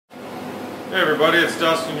Hey everybody, it's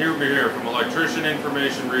Dustin Huber here from Electrician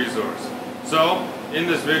Information Resource. So, in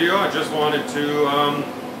this video I just wanted to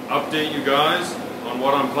update you guys on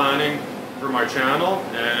what I'm planning for my channel,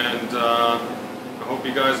 and I hope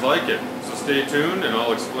you guys like it. So stay tuned and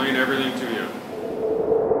I'll explain everything to you.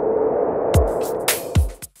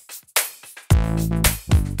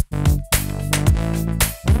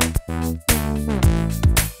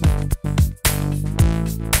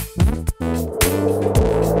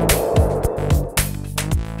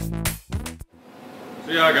 So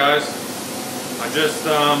yeah guys, I just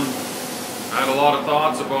had a lot of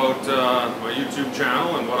thoughts about my YouTube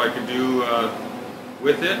channel and what I could do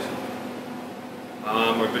with it.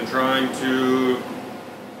 I've been trying to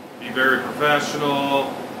be very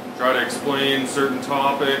professional, try to explain certain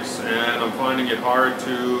topics, and I'm finding it hard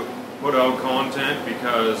to put out content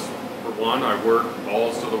because, for one, I work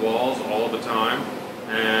balls to the walls all the time,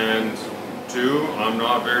 and two, I'm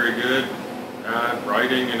not very good at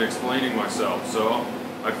writing and explaining myself. So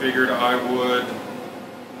I figured I'm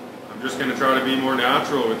just going to try to be more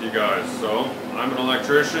natural with you guys. So I'm an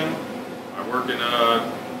electrician. I work in a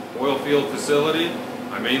oil field facility.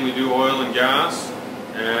 I mainly do oil and gas,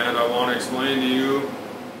 and I want to explain to you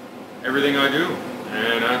everything I do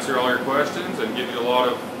and answer all your questions and give you a lot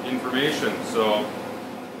of information. So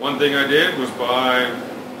one thing I did was I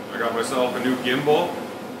got myself a new gimbal,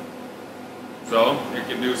 so you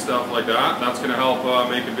can do stuff like that. That's going to help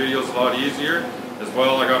making videos a lot easier. As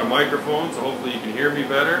well, I got a microphone, so hopefully you can hear me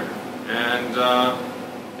better. And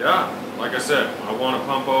yeah, like I said, I want to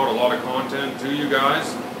pump out a lot of content to you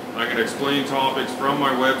guys. I can explain topics from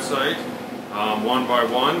my website one by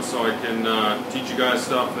one, so I can teach you guys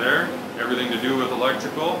stuff there, everything to do with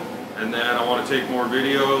electrical. And then I want to take more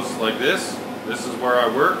videos like this. This is where I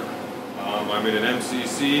work. I'm in an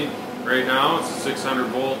MCC right now. It's a 600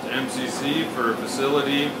 volt MCC for a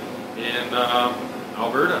facility in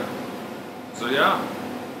Alberta. So yeah,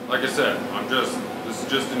 like I said, this is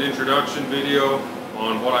just an introduction video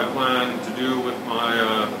on what I plan to do with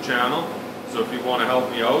my channel. So if you want to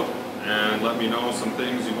help me out and let me know some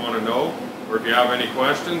things you want to know, or if you have any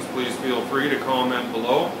questions, please feel free to comment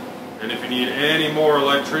below. And if you need any more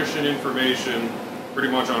electrician information, pretty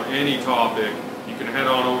much on any topic, you can head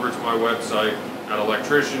on over to my website at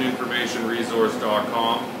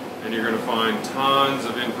electricianinformationresource.com, and you're going to find tons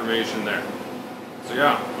of information there. So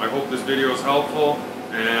yeah, I hope this video is helpful,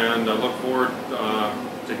 and I look forward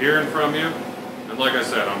to hearing from you. And like I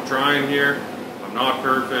said, I'm trying here. I'm not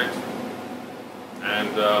perfect,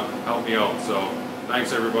 and help me out. So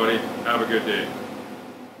thanks everybody. Have a good day.